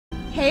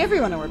Hey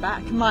everyone, and we're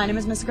back. My name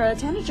is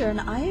MissScarletTanager,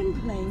 and I am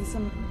playing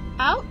some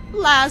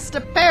Outlast,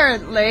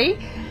 apparently.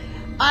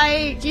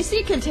 Do you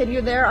see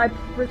continue there? I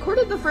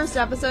recorded the first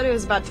episode, it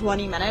was about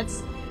 20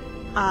 minutes.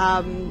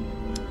 And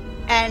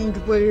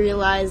we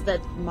realized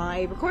that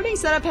my recording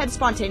setup had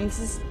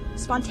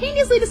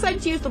spontaneously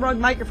decided to use the wrong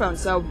microphone,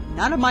 so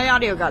none of my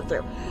audio got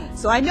through.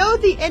 So I know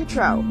the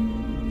intro.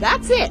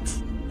 That's it.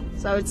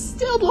 So it's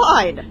still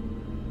blind.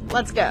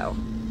 Let's go.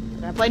 We're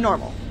gonna play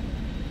normal.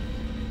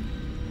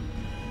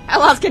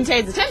 Outlast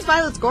contains intense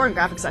violence, gore, and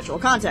graphic sexual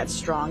content.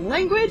 Strong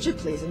language.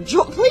 Please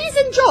enjoy.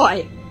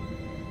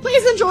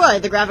 Please enjoy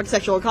the graphic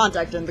sexual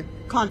content and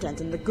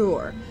the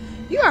gore.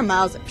 You are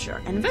Miles Upshur,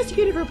 an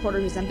investigative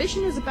reporter whose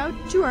ambition is about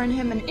to earn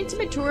him an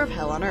intimate tour of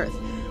hell on Earth.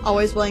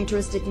 Always willing to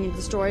risk sticking into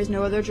the stories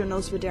no other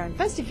journalist would dare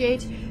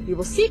investigate, you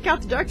will seek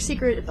out the dark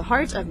secret at the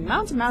heart of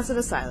Mount Massive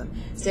Asylum.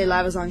 Stay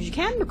alive as long as you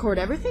can, record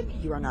everything.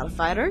 You are not a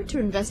fighter. To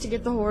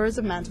investigate the horrors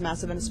of Mount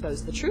Massive and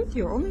expose the truth,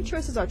 your only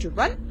choices are to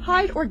run,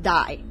 hide, or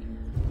die.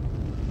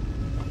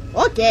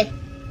 Okay.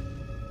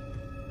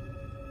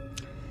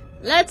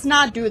 Let's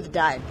not do the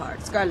dying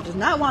part. Scarlet does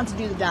not want to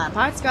do the dying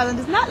part. Scarlet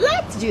does not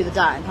like to do the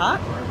dying part.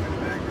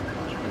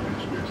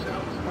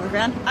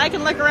 I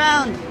can look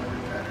around.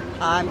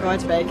 I'm going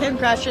to make him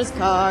crash his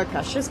car,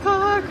 crash his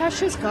car, crash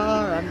his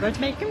car. I'm going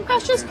to make him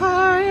crash his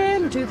car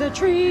into the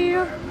tree.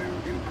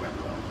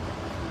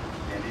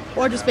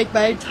 Or just make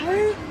my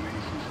entire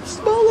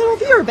small little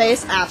viewer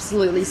base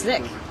absolutely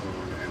sick.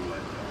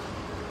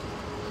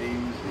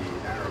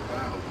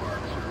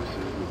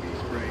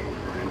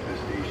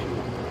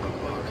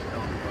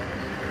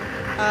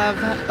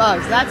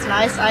 Bugs, that's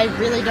nice. I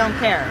really don't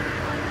care.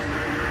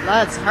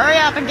 Let's hurry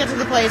up and get to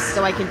the place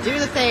so I can do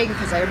the thing,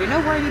 because I already know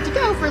where I need to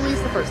go for at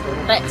least the first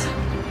little bit.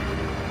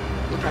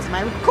 Because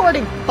my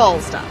recording full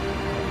stop.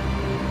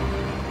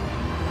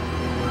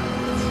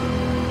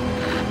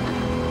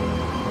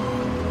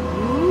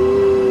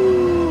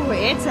 Ooh,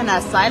 it's an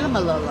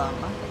asylum-a-lulum.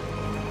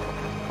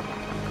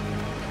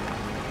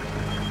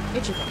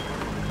 Itchy thing.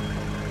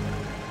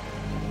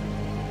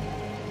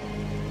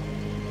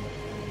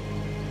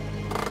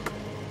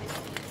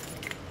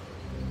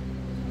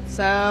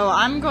 So,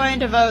 I'm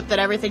going to vote that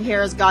everything here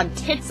has gone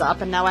tits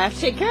up, and now I have to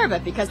take care of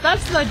it, because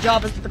that's the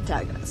job as the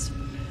protagonist.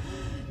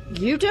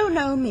 You don't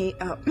know me.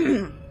 Oh,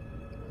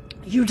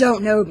 you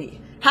don't know me.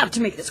 Have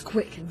to make this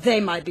quick. They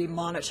might be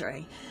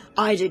monitoring.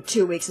 I did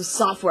 2 weeks of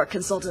software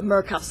consult at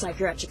Murkoff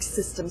Psychiatric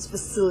Systems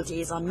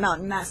facilities on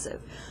Mount Massive.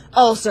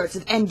 All sorts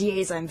of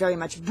NDAs I'm very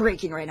much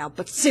breaking right now,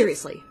 but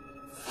seriously,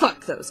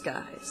 fuck those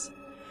guys.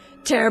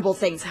 Terrible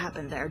things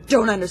happen there.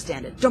 Don't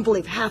understand it. Don't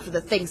believe half of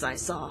the things I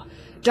saw.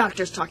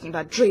 Doctors talking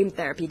about dream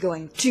therapy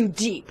going too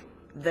deep.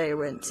 They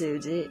went too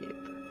deep.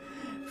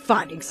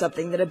 Finding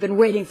something that had been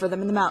waiting for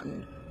them in the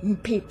mountain.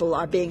 People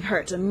are being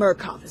hurt and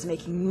Murkoff is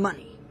making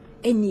money.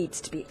 It needs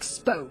to be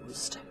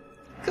exposed.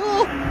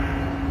 Cool.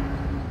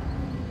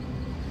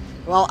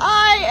 Well,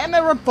 I am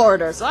a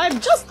reporter, so I'm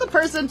just the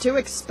person to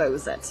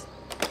expose it.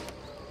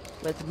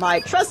 With my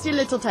trusty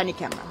little tiny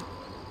camera.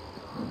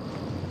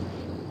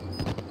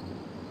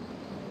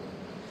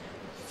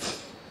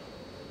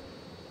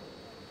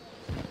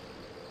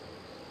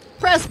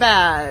 Press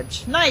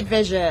badge! Night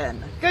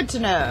vision! Good to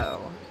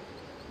know.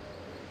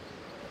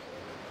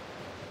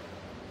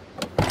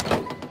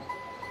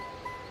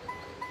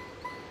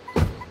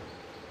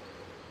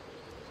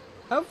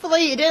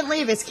 Hopefully he didn't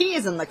leave his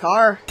keys in the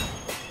car.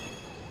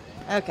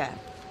 Okay.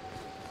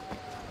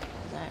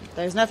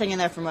 There's nothing in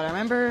there from what I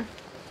remember.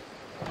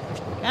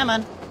 Come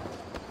on.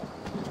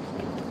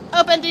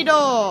 Open the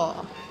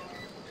door!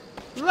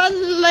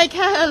 Run like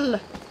hell!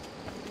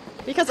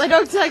 Because I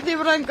know exactly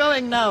where I'm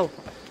going now.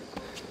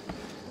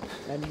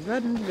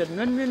 Run.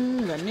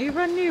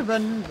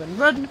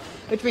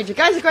 Which means you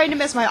guys are going to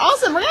miss my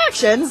awesome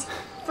reactions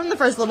from the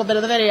first little bit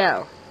of the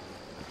video.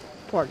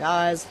 Poor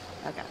guys.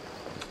 Okay.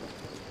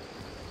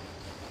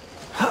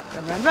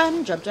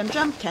 Run. Jump.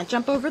 Can't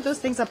jump over those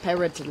things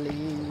apparently.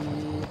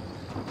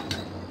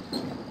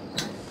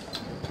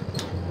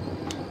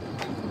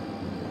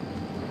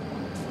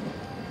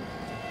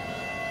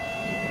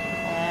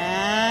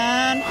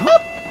 And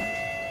boop.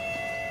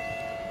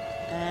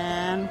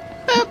 And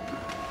boop.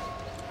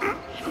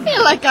 I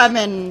feel like I'm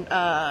in,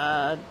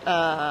 that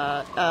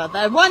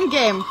one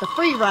game with the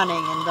free running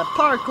and the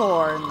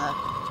parkour and the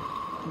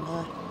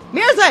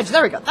Mirror's Edge!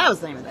 There we go, that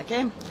was the name of that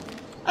game.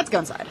 Let's go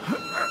inside.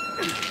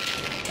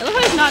 I love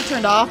how it's not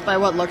turned off by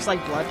what looks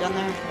like blood down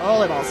there.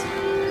 Holy balls.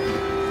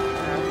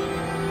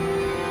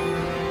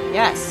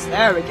 Yes,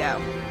 there we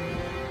go.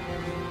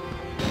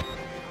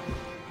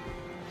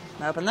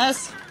 Open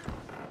this.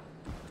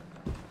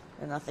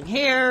 There's nothing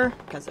here,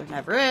 because there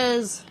never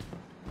is.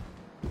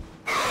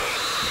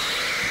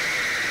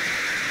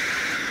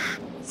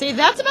 See,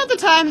 that's about the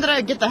time that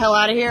I get the hell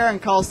out of here and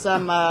call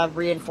some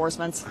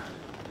reinforcements.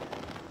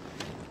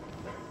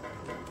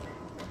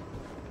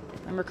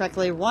 Remember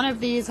correctly, one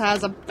of these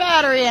has a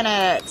battery in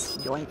it!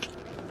 Yoink.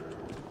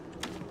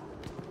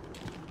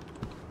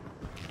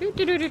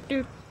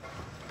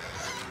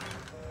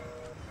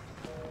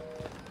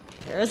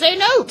 There's a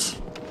note!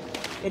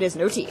 It is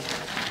notee.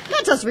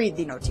 Let us read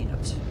the notee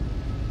note.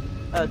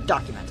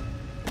 Document.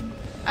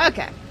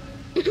 Okay.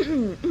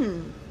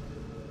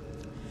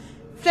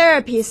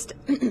 Therapy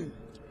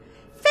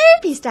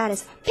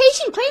status.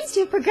 Patient claims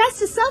to have progressed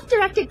to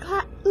self-directed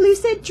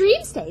lucid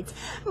dream states.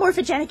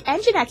 Morphogenic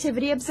engine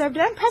activity observed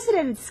at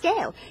unprecedented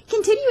scale.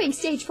 Continuing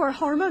stage 4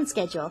 hormone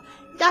schedule.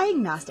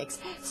 Diagnostics.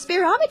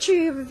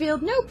 Spirometry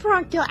revealed no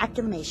bronchial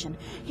acclimation.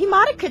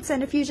 Hematocrit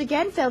centrifuge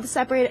again failed to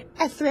separate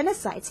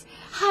ethrinocytes.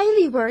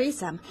 Highly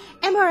worrisome.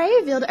 MRA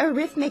revealed a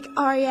rhythmic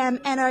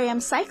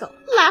REM-NREM cycle.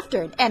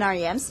 Laughter in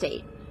NREM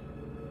state.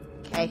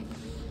 Okay.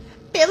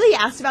 Billy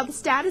asked about the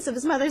status of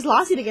his mother's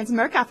lawsuit against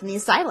Murkoff in the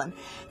asylum.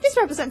 This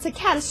represents a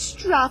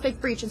catastrophic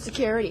breach of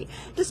security.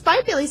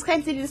 Despite Billy's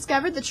claims that he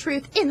discovered the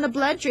truth in the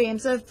blood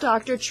dreams of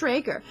Dr.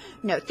 Traeger.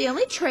 Note, the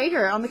only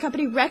Traeger on the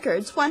company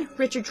records, one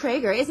Richard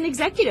Traeger, is an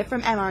executive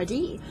from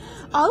MRD.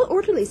 All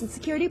orderlies and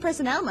security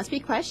personnel must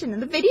be questioned,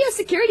 and the video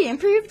security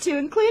improved to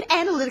include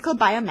analytical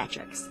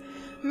biometrics.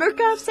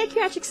 Murkoff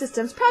Psychiatric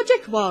Systems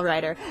Project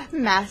Wallrider.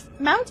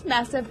 Mount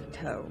Massive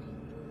Toe.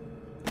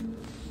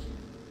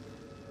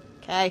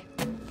 Okay.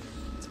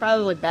 It's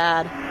probably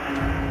bad.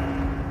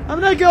 I'm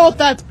gonna go with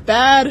that's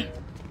bad.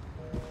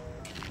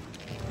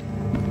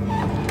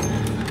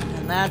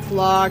 And that's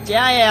locked.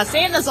 Yeah,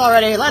 seen this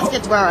already. Let's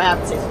get to where I have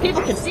to see.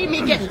 People can see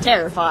me getting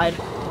terrified.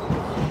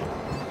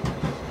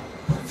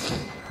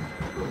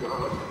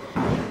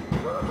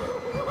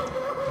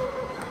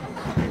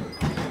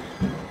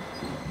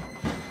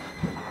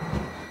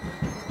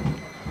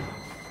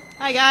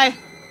 Hi, guy.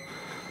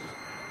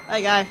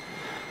 Hi, guy.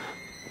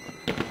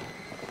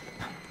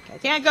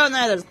 Can't go in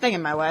there, there's a thing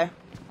in my way.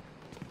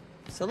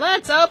 So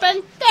let's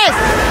open this!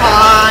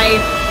 Hi!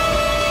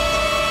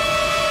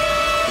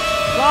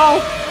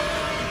 Lol.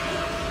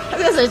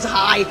 This is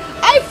high.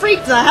 I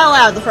freaked the hell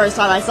out the first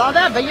time I saw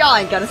that, but y'all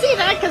ain't gonna see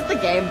that because the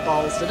game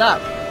ballsed it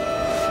up.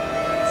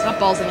 It's not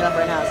ballsing it up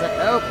right now, is it?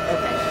 Oh,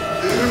 okay.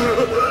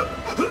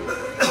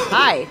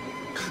 Hi.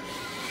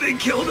 They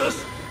killed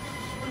us.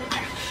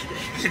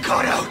 You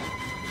got out.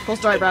 Cool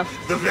story, bro.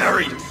 The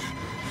variants.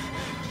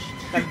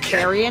 The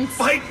variants?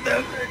 Fight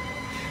them.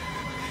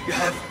 You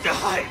have to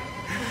hide.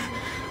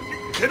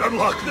 You can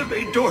unlock the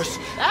main doors.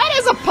 That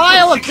is a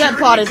pile of dead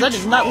bodies. I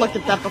did not look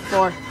at that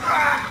before.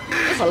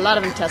 There's a lot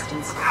of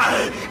intestines.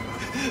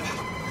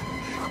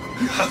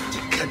 You have to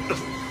get the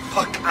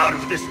fuck out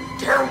of this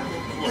terrible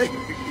place.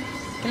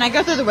 Can I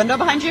go through the window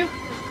behind you?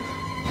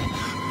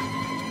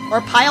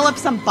 Or pile up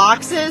some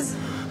boxes?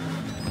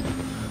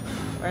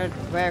 Where?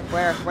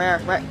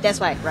 This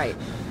way, right.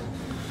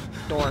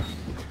 Door.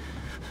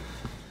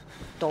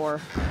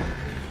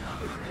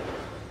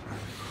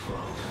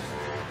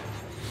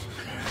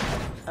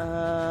 How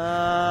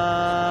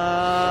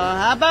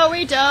about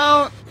we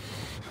don't?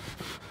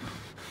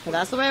 Okay,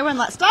 that's the way I went.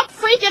 Stop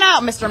freaking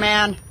out, Mr.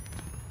 Man!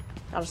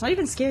 God, it's not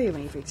even scary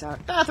when he freaks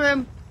out.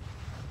 Bathroom!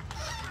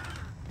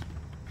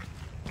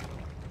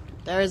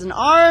 There is an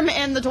arm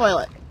in the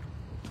toilet.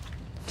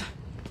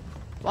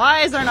 Why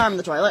is there an arm in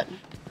the toilet?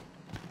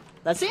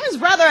 That seems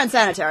rather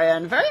unsanitary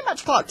and very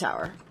much clock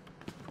tower.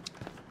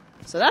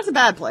 So that's a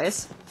bad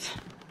place.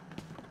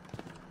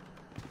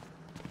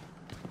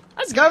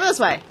 Let's go over this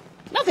way.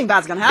 Nothing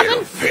bad's gonna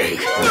happen.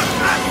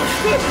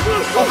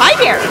 Oh, hi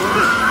there!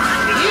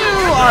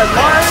 You are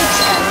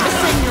large and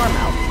missing your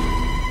mouth.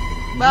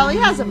 Well, he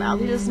has a mouth,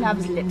 he doesn't have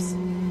his lips.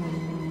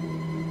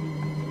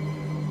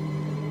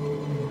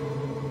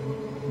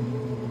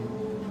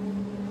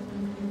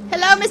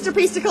 Hello, Mr.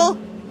 Priesticle.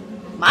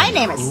 My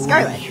name is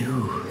Scarlet. Who are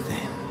you,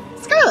 then?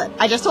 Scarlet,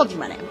 I just told you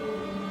my name.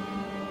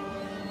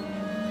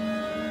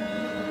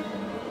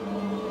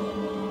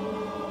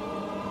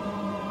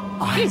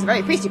 He's a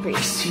very priesty priest.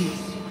 I see.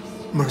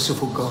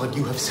 Merciful God,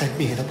 you have sent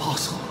me an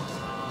apostle.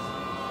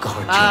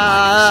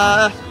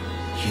 God,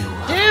 you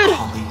dude,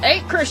 holy.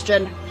 ain't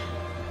Christian.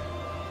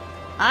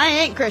 I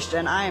ain't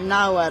Christian. I am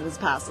not what is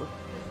apostle.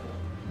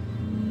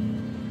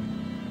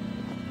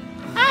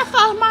 I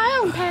follow my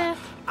own path.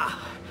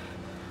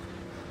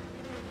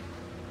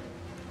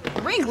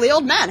 Wrinkly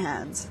old man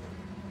hands.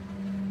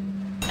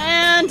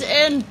 And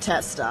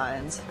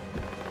intestines.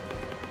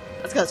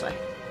 Let's go this way.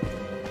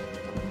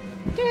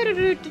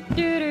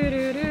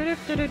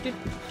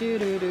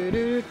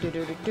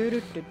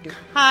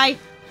 Hi.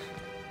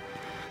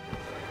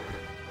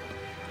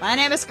 My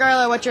name is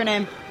Scarlet. What's your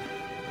name?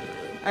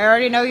 I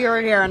already know you're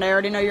here, and I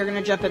already know you're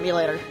gonna jump at me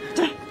later.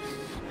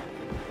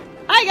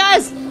 Hi,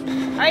 guys!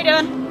 How you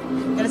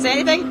doing? Gonna say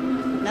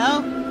anything?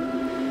 No?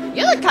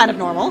 You look kind of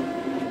normal.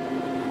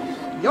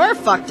 You're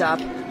fucked up.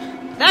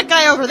 That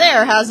guy over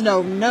there has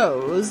no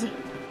nose.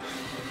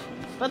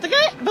 But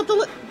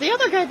the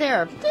other guy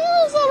there,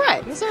 he's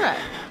alright. He's alright.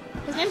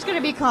 His name's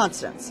gonna be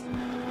Constance.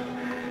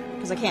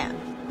 Because I can.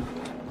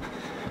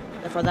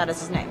 Therefore, that is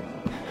his name.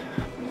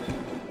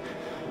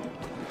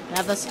 Can I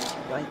have this?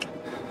 Blank.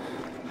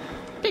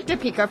 Pick the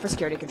P card for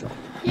security control.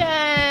 Yay!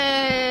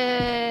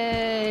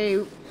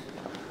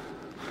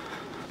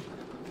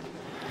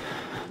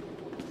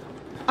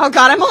 Oh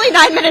god, I'm only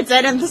 9 minutes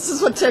in, and this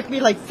is what took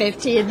me like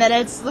 15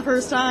 minutes the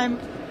first time.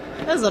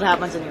 This is what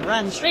happens when you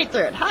run straight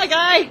through it. Hi,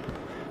 guy!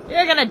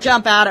 You're gonna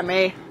jump out at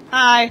me.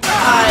 Hi.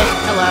 Hi.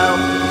 Hello.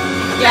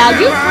 Yeah,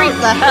 you freaked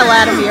the hell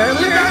out of me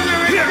earlier.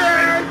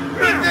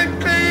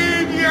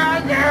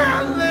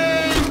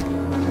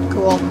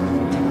 Cool.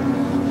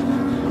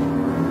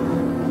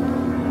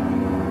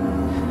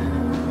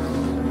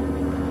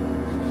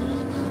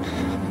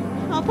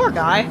 Oh, poor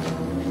guy.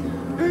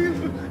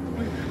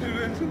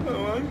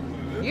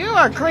 You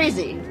are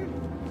crazy.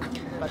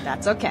 But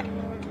that's okay.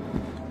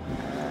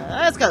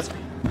 Let's go this way.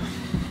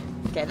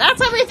 Okay,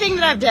 that's everything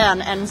that I've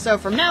done, and so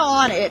from now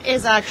on, it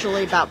is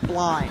actually about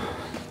blind.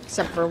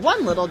 Except for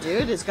one little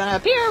dude who's gonna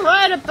appear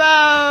right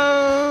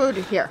about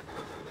here.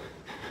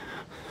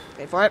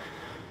 Wait for it.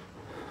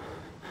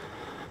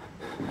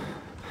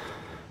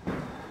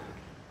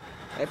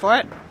 Wait for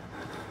it.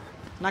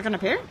 Not gonna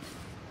appear?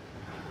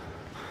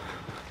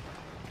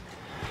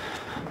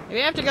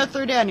 Maybe I have to go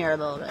through down here a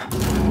little bit.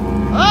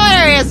 Oh,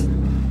 there he is!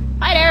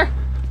 Hi there!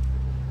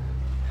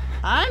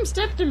 I'm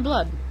stepped in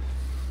blood.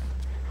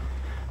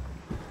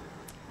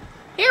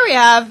 Here we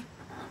have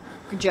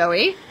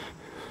Joey,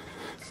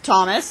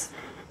 Thomas,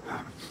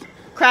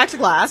 cracks a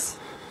glass,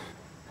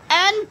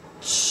 and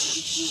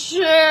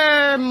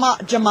Jemima.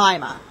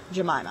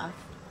 Jemima.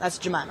 That's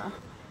Jemima.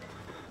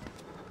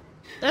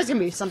 There's gonna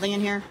be something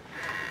in here.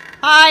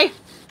 Hi!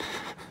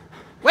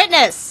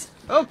 Witness!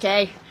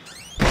 Okay.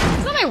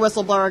 Is that my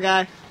whistleblower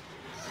guy?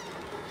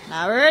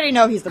 Now, we already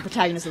know he's the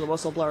protagonist of the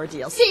whistleblower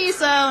DLC,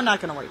 so not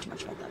gonna worry too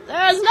much about that.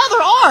 There's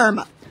another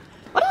arm!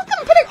 What are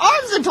they putting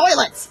arms in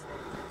toilets?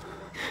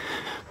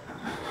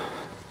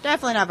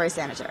 Definitely not very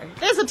sanitary.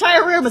 This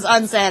entire room is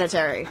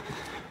unsanitary.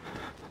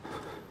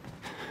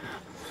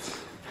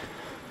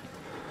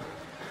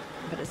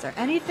 But is there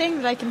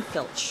anything that I can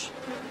filch?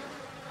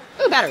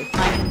 Ooh, battery.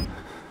 Fine.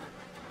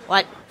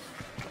 What?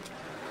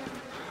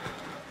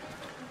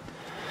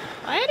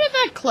 Why did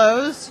that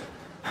close?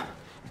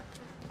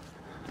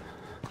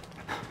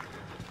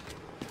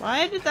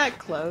 Why did that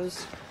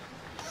close?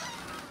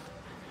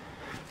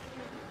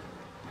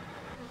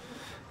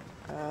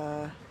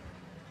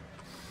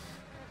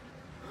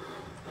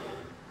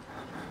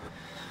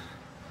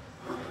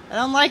 I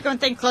don't like when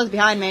things close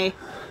behind me.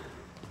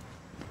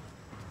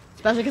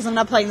 Especially because I'm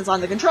not playing this on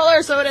the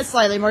controller, so it is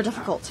slightly more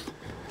difficult.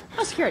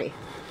 Oh, security.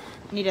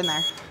 I need in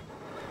there.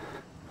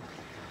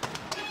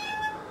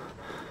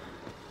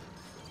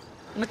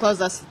 I'm gonna close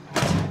this.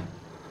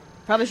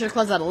 Probably should have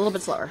closed that a little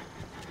bit slower.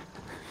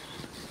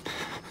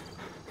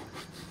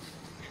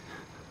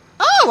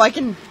 Oh, I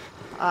can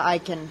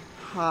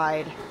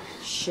hide.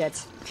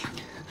 Shit.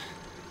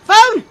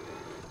 Phone!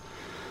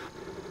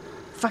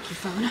 Fuck your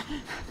phone.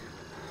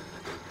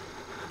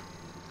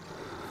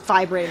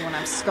 Vibrating when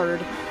I'm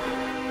scared.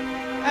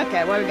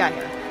 Okay, what do we got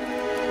here?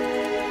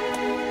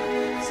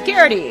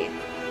 Security!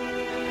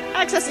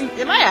 Accessing...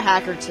 Am I a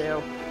hacker,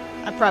 too?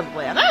 I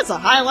probably am. That's a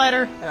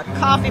highlighter and a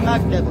coffee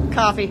mug filled with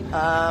coffee.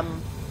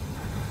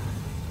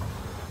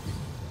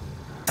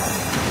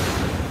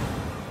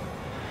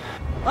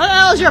 What the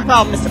hell is your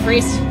problem, Mr.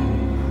 Priest?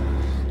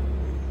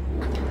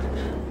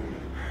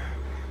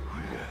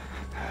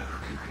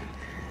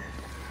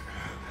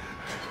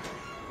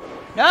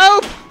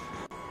 Nope!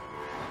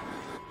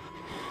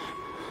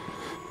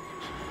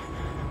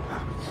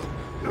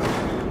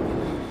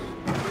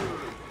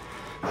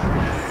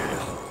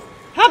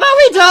 How about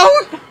we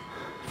don't?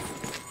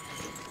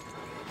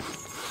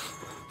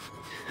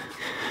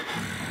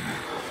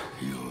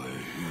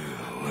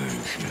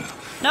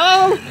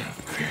 No!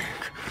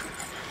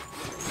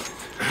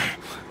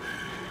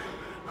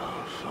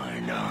 I'll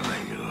find all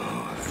of you.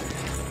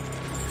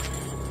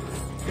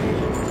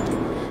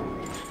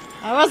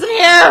 I wasn't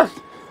here!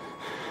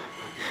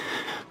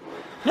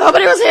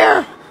 Nobody was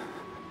here!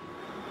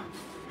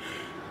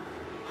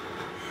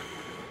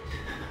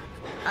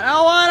 I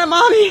don't want a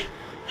mommy!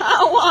 I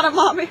don't want a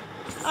mommy!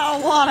 I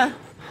don't want a...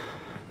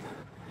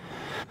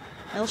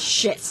 Well,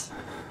 shit.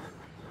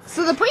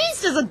 So the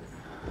priest is an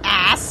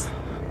ass.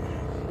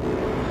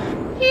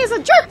 He is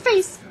a jerk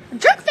face! A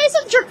jerk face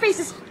of jerk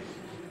faces!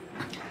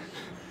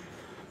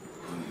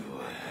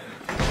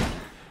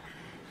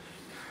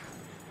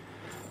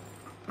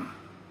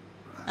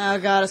 Oh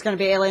god, it's gonna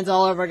be aliens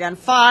all over again.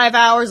 5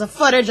 hours of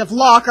footage of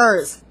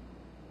lockers!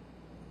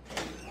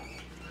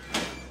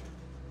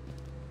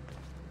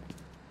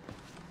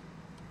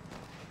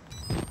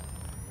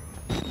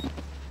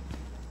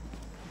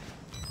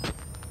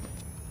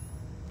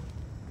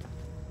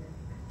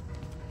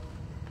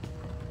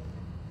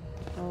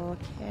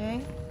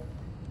 Okay.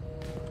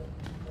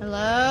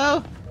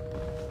 Hello?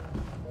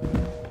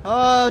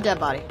 Oh, dead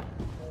body.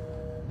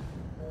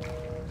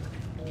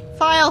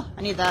 File!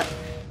 I need that.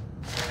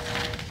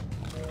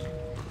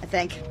 I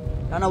think.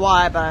 Don't know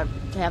why, but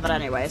I have it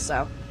anyway,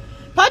 so.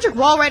 Project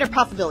Wallwriter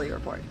Profitability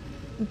Report.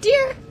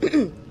 Dear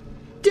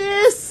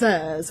Dear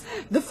Sirs,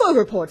 the full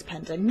report's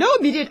pending. No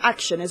immediate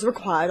action is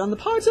required on the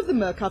part of the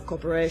Murkoff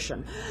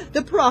Corporation.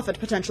 The profit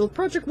potential of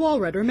Project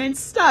Walred remains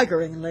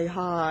staggeringly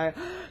high.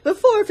 The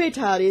 4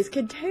 fatalities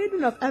contain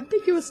enough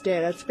ambiguous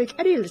data to make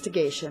any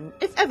litigation,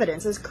 if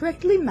evidence is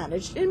correctly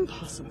managed,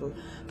 impossible.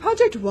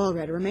 Project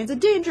Walred remains a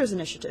dangerous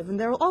initiative, and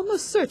there will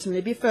almost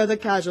certainly be further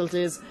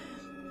casualties.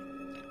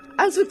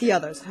 As with the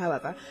others,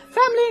 however,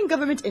 family and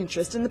government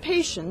interest in the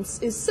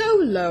patients is so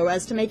low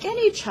as to make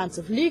any chance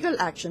of legal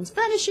actions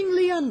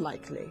vanishingly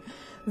unlikely.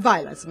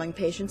 Violence among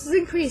patients is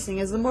increasing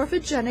as the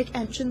morphogenic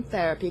engine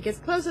therapy gets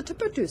closer to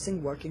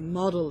producing working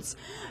models.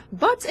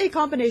 But a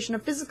combination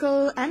of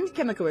physical and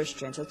chemical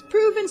restraints has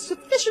proven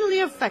sufficiently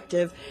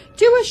effective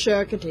to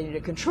assure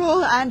continued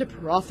control and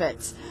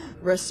profits.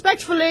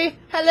 Respectfully,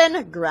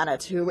 Helen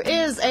Granite, who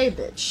is a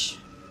bitch.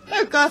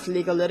 Murkoff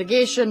Legal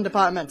Litigation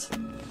Department.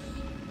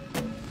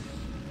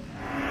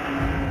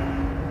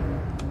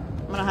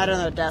 I'm gonna hide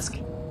under the desk.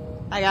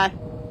 Hi, guy.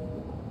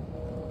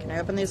 Can I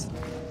open these?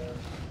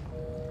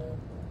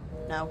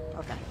 No?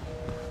 Okay.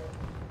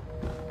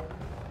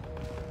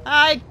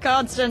 Hi,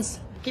 Constance.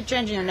 Keep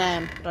changing your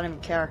name. Don't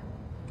even care.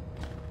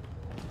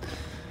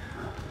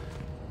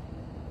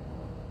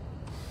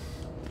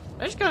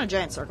 Did I just go in a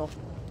giant circle?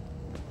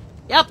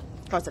 Yep,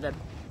 of course I did.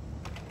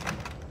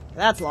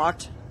 That's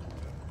locked.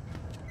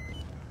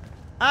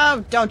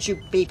 Oh, don't you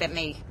beep at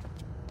me.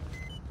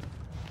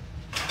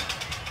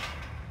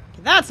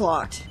 That's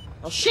locked.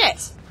 Well,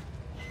 shit.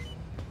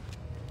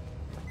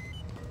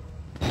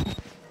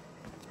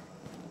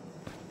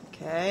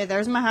 Okay,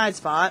 there's my hide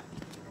spot.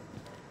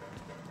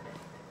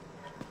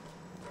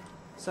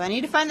 So I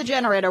need to find the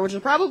generator, which is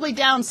probably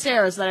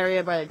downstairs, that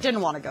area, but I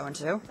didn't want to go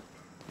into. So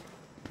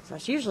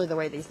that's usually the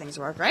way these things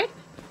work, right?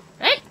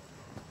 Right?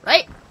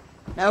 Right?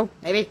 No?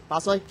 Maybe?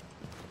 Possibly?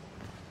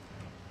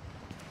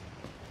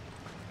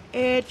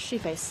 Itchy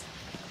face.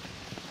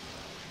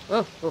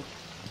 Whoa, whoa.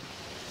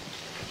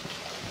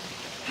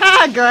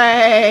 Ha!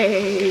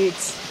 Great!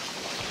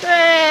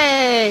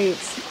 Great!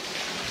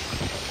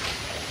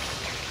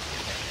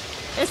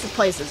 This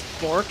place is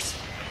borked.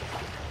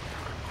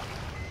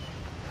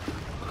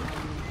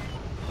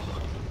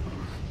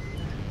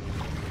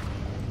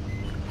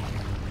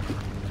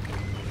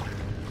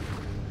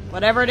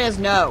 Whatever it is,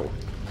 no.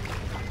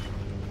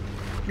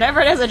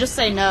 Whatever it is, I just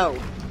say no.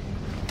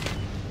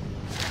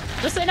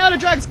 Just say no to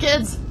drugs,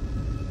 kids!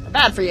 They're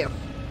bad for you,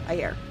 I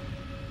hear.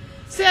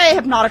 CIA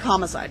hypnotic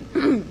homicide.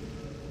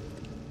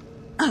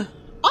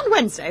 On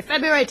Wednesday,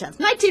 February 10th,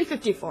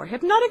 1954,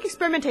 hypnotic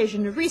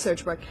experimentation and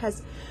research work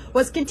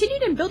was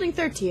continued in Building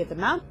 13 of the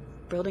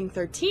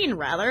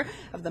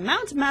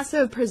Mount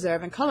Massive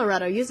Preserve in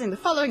Colorado using the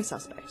following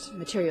suspect.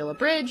 Material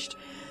abridged.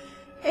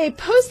 A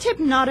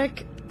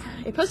post-hypnotic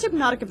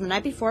of the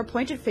night before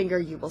pointed finger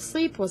you will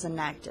sleep was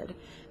enacted.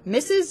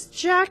 Mrs.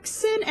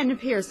 Jackson and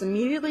Pierce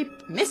immediately...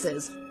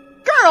 Mrs.?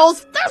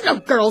 Girls? There's no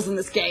girls in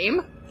this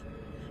game!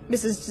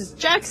 Mrs.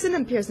 Jackson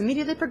and Pierce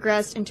immediately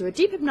progressed into a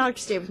deep hypnotic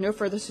state with no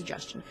further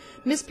suggestion.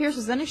 Miss Pierce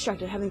was then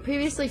instructed, having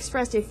previously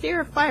expressed a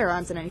fear of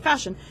firearms in any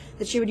fashion,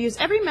 that she would use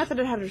every method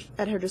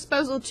at her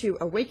disposal to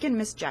awaken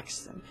Miss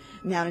Jackson,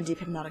 now in a deep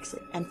hypnotic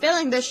state. And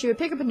failing this, she would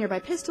pick up a nearby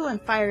pistol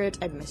and fire it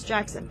at Miss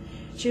Jackson.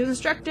 She was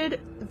instructed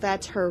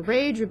that her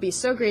rage would be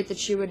so great that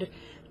she would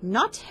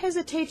not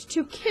hesitate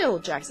to kill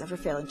Jackson for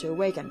failing to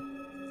awaken.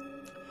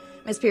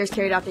 Miss Pierce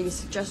carried out these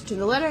suggestions to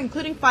the letter,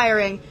 including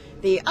firing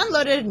the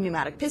unloaded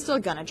pneumatic pistol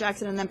gun at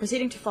Jackson and then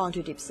proceeding to fall into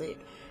a deep sleep.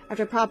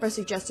 After proper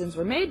suggestions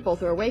were made,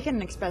 both were awakened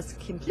and expressed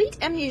complete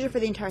amnesia for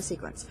the entire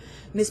sequence.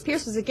 Miss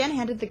Pierce was again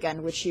handed the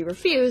gun, which she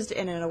refused,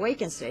 in an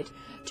awakened state,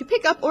 to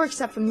pick up or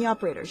accept from the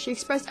operator. She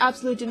expressed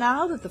absolute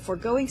denial that the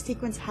foregoing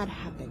sequence had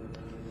happened.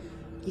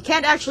 You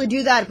can't actually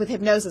do that with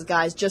hypnosis,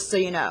 guys, just so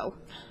you know.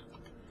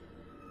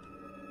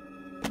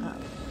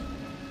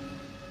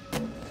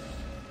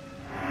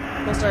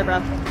 Cool story,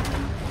 bro.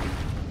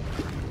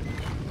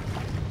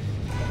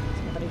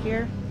 Anybody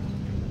here?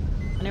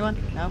 Anyone?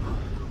 No?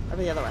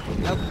 Over the other way.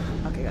 Nope.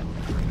 Okay, good.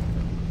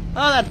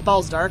 Oh, that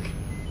ball's dark.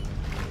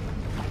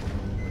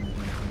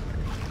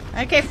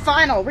 Okay,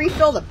 fine, I'll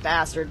refill the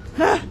bastard.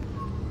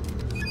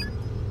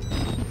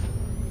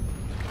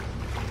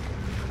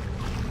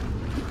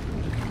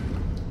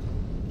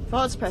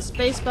 Let's press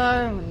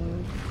spacebar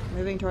when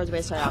moving towards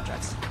waist-high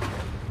objects.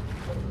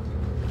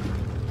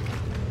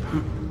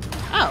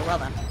 Oh, well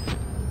then.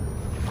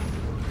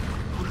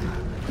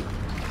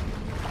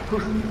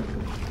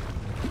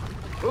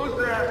 Who's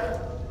there?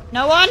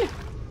 No one?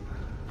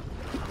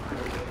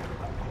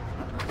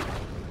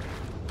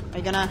 Are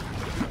you gonna...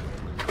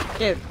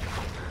 Dude.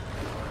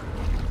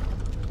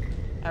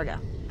 There we go.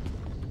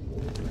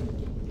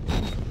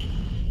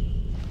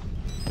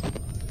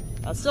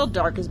 That's still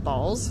dark as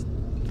balls.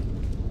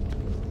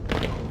 I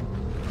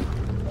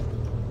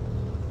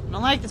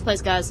don't like this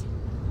place, guys.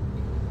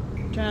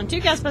 Turn on 2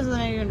 gas pencils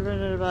and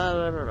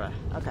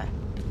okay.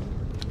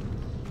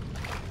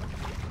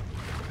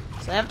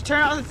 So I have to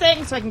turn on the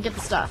thing so I can get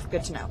the stuff.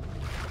 Good to know.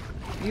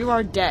 You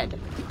are dead.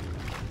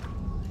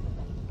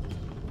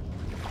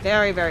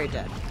 Very, very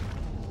dead.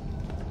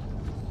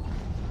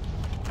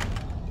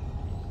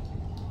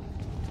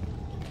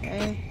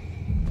 Okay.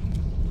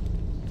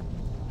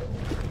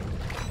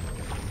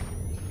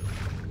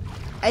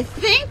 I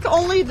think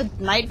only the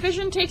night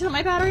vision takes out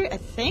my battery. I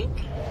think.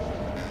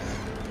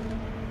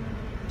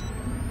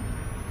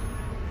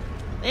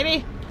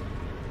 Maybe.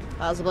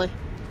 Possibly.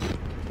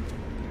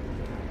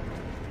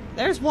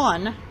 There's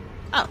one.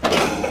 Oh.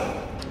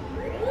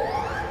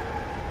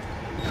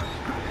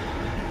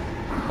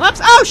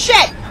 Whoops! Oh shit!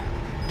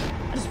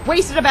 I just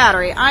wasted a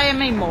battery. I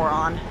am a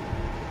moron.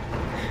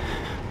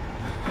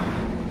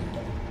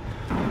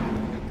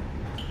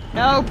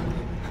 Nope.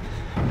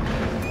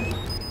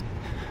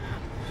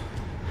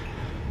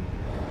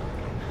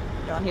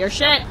 Don't hear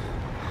shit.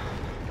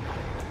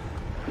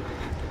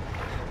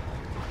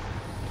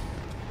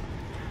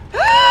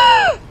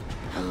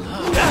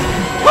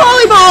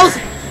 Holy balls!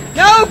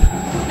 Nope!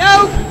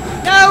 Nope!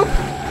 Nope!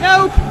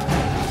 Nope!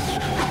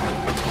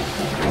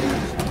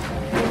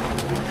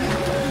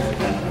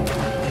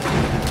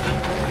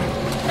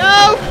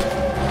 Nope!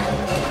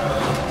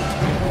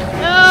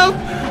 Nope!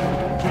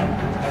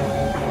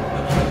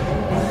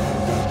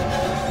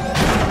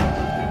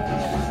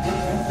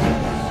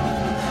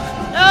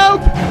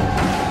 Nope!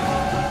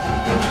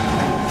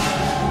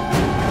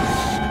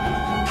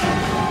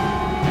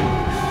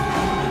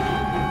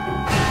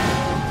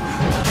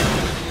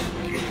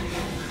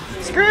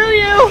 Screw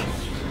you!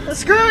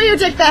 Screw you,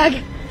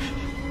 dickbag!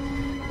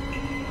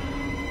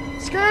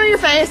 Screw your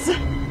face!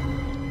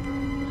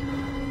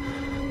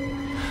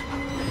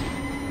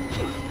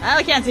 Well,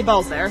 I can't see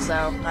balls there,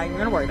 so not even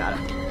gonna worry about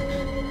it.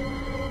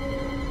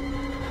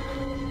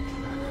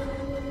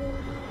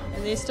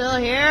 Is he still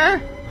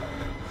here?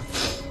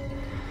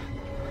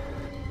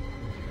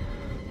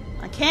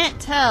 I can't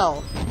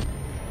tell.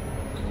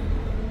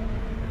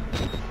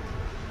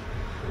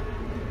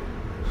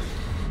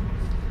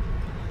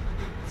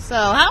 So,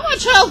 how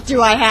much health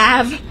do I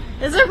have?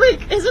 Is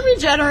it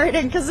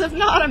regenerating? Because if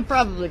not, I'm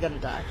probably gonna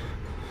die.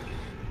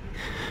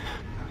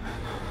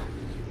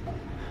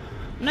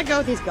 I'm gonna go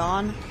with he's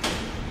gone.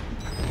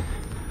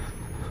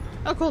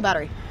 Oh, cool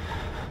battery.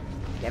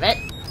 Give it.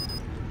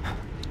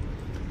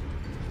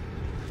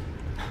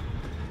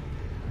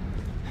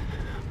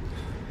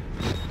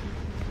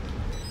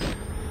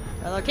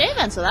 Well, okay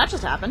then, so that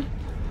just happened.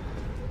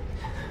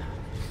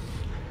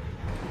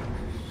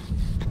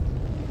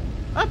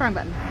 Oh, wrong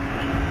button.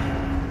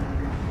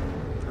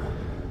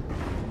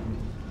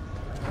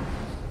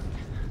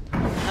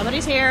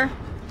 Nobody's here.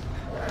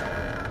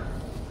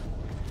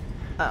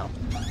 Oh.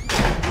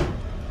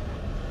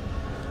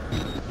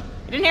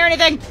 You didn't hear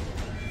anything!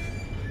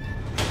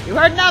 You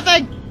heard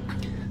nothing!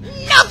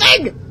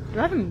 Nothing! Do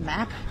I have a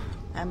map?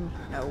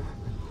 No.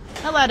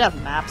 Not allowed to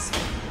have maps.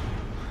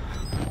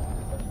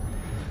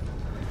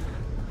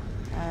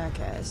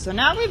 Okay, so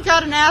now we've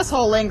got an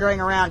asshole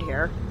lingering around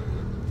here.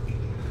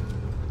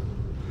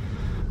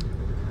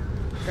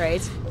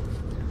 Great.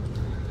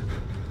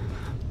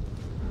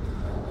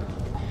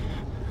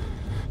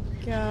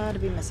 Gotta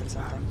be missing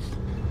something.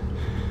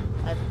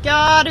 I've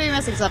gotta be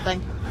missing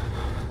something.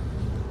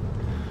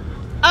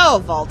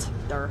 Oh, vault.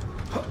 Durr.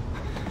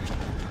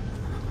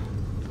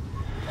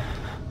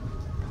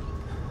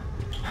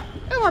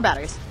 Oh, more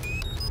batteries.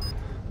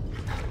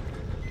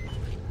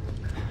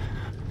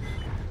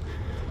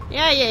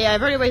 Yeah,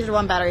 I've already wasted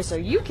one battery, so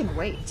you can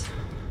wait.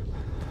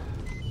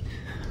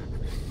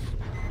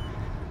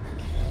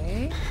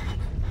 Okay.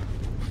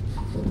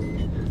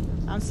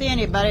 I don't see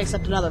anybody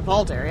except another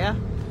vault area.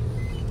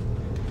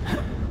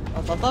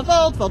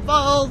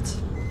 Vault!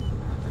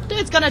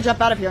 Dude's gonna jump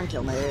out of here and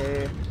kill me.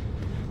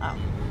 Oh.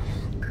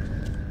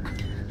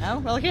 No?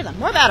 Well, okay then.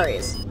 More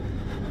batteries!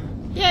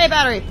 Yay,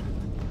 battery!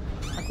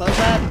 I'll close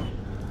that.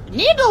 I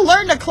need to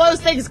learn to close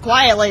things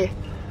quietly!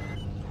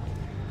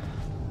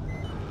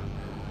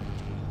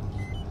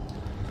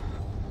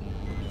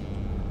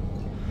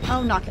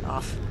 Oh, knock it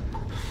off.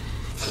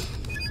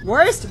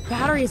 Worst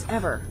batteries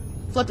ever.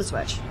 Flip the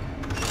switch.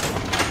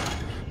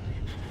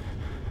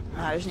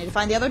 I just need to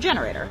find the other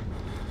generator.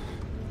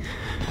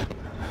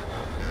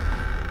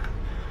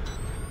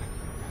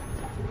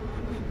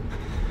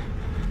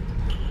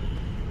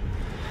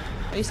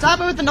 Will you stop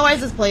it with the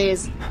noises,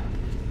 please?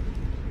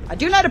 I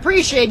do not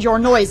appreciate your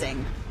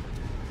noising.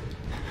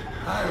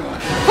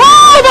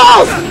 Oh,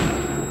 balls!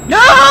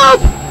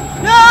 Nope!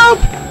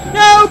 Nope!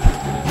 Nope!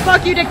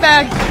 Fuck you,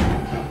 dickbag!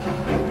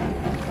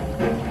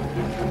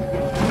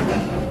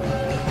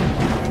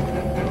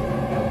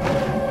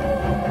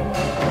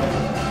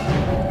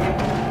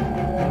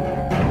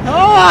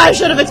 Oh, I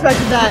should have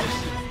expected that.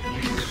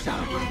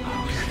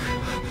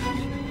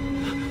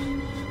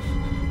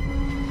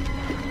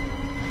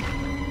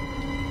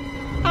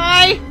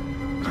 Hi.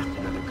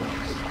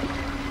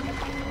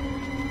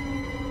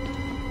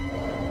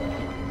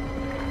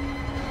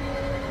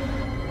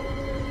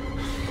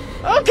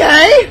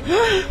 Okay.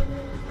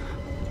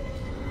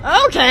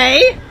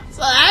 Okay.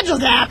 So that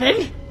just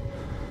happened.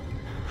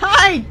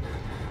 Hi,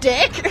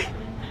 dick.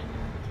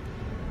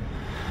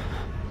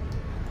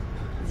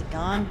 Is it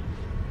gone?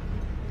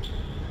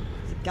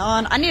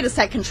 gone. I need to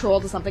set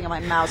control to something on my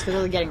mouse because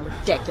this is getting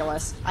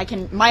ridiculous.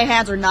 My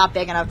hands are not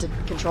big enough to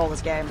control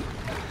this game.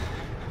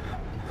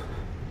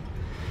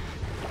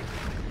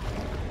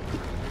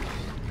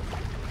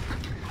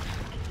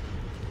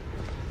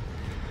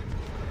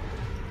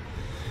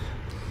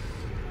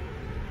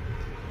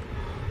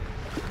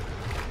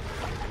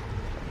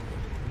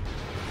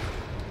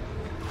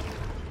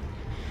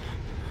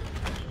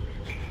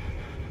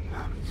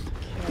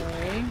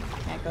 Okay,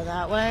 can't go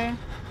that way.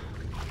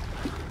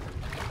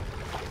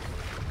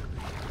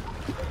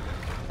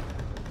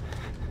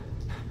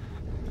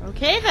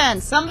 Okay then,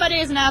 somebody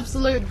is an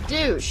absolute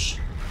douche.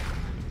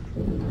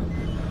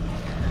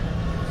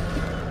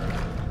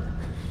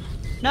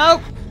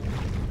 Nope.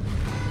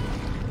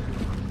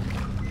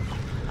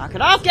 Knock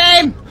it off,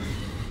 game!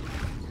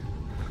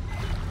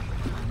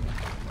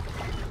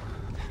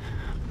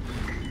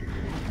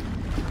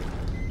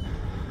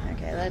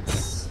 Okay,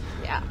 let's...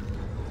 yeah.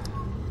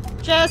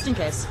 Just in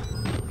case.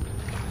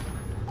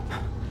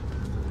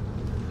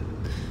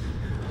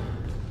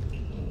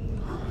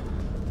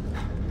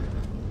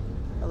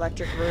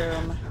 Electric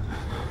room.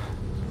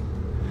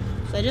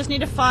 So I just need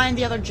to find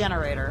the other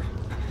generator.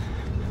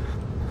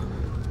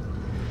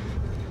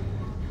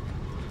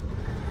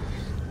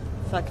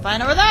 If I can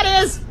find out where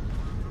that is!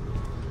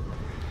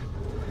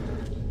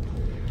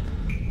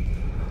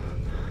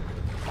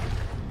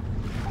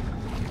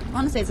 I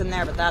want to say it's in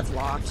there, but that's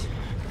locked.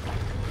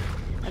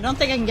 I don't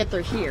think I can get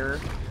through here.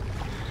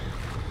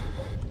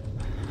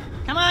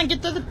 Come on,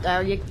 get through the...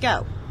 there you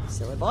go.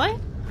 Silly boy.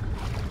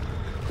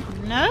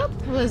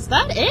 Nope. Was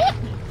that it?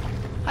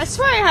 I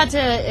swear I had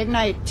to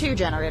ignite 2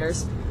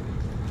 generators.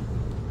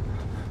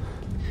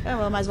 Oh,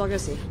 well, might as well go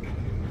see.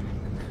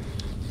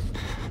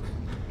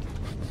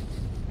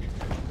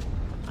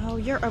 Oh,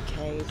 you're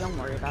okay. Don't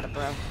worry about it,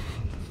 bro.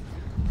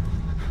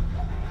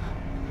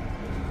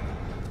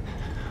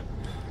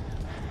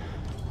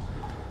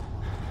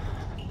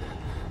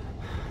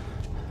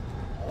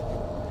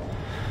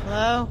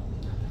 Hello?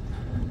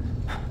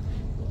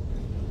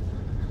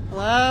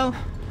 Hello?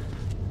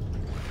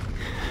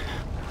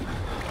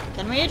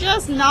 Can we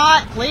just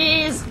not,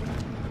 please?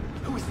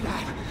 Who's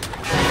that?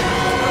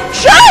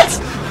 Shut!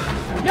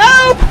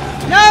 Nope!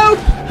 Nope!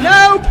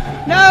 Nope!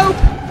 Nope!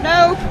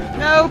 Nope!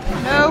 Nope!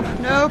 Nope!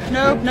 Nope!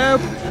 Nope!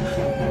 Nope!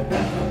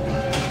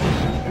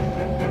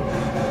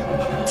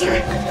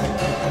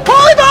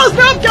 Holy balls!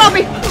 Nope! Get off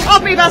me!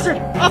 Off me, bastard!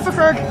 Off for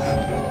Ferg!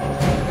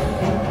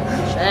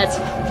 Shit!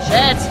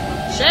 Shit!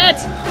 Shit!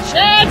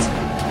 Shit!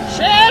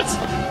 Shit!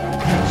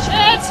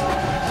 Shit!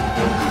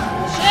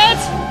 Shit!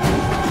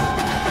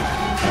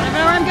 I don't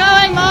know where I'm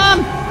going, Mom!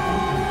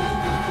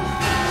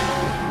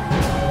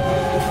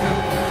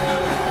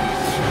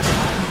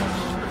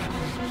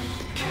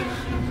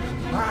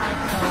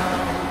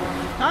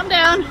 Calm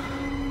down.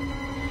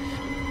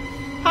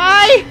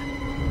 Hi!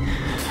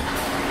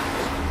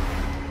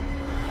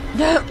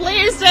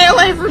 Please stay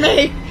away from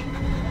me!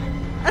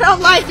 I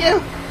don't like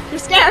you! You're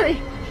scary!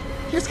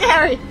 You're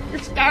scary! You're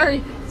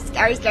scary!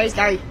 Scary, scary,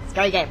 scary.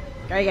 Scary game.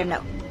 Scary game,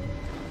 no.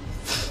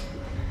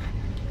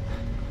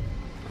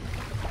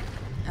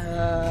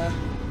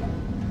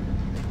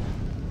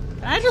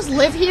 Can I just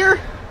live here?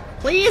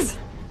 Please?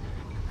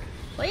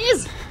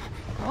 Please?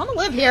 I want to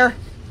live here.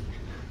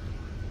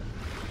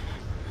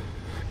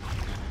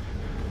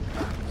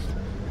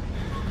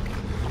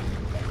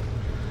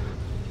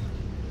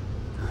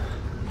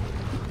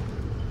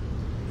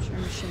 Sure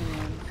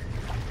machine.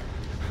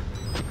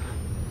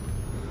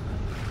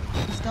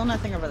 Still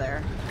nothing over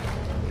there.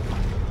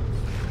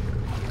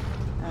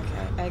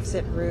 Okay,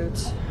 exit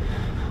route.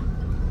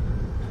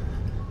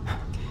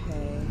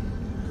 Okay.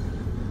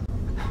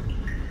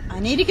 I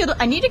need to get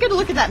a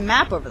look at that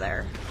map over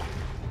there.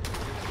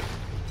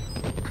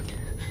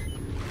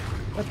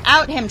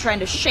 Without him trying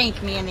to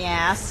shank me in the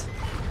ass.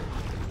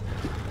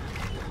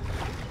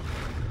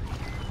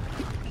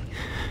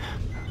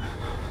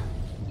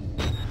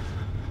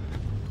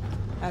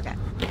 Okay.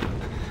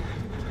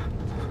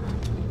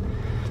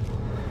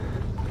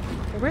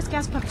 Okay, where's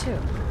gas pump 2?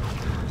 I'm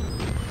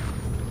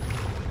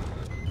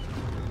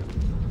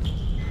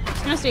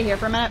just gonna stay here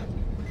for a minute.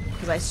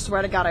 Because I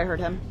swear to God I heard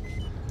him.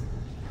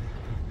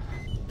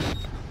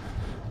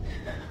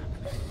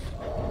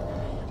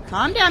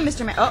 Calm down,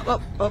 Mr. Man. Oh,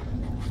 oh, oh.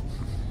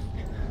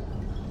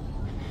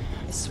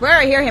 I swear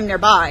I hear him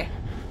nearby.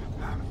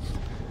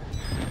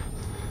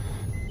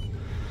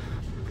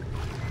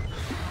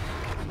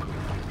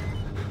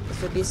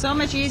 This would be so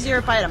much easier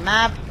if I had a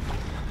map.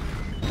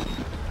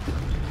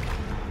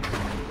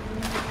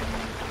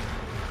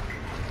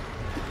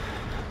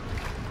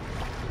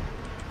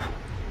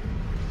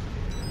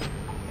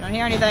 You don't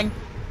hear anything?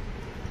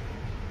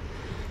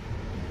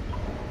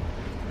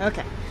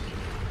 Okay.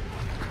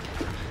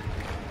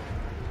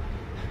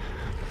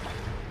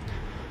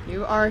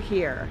 You are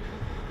here.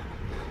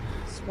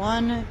 It's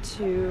 1,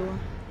 2...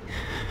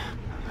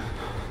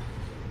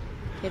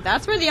 Okay,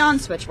 that's where the on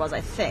switch was,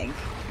 I think.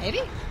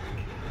 Maybe?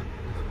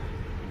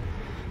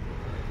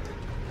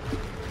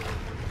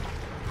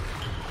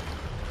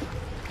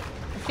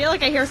 I feel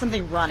like I hear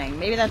something running.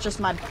 Maybe that's just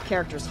my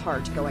character's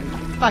heart going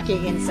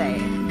fucking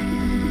insane.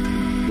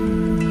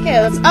 Okay,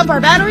 let's up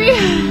our battery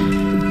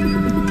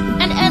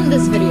and end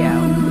this video.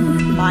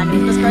 My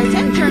name is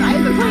MissScarletTanager, and I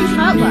have been playing some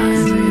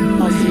Outlast.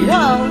 I'll see you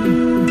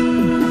all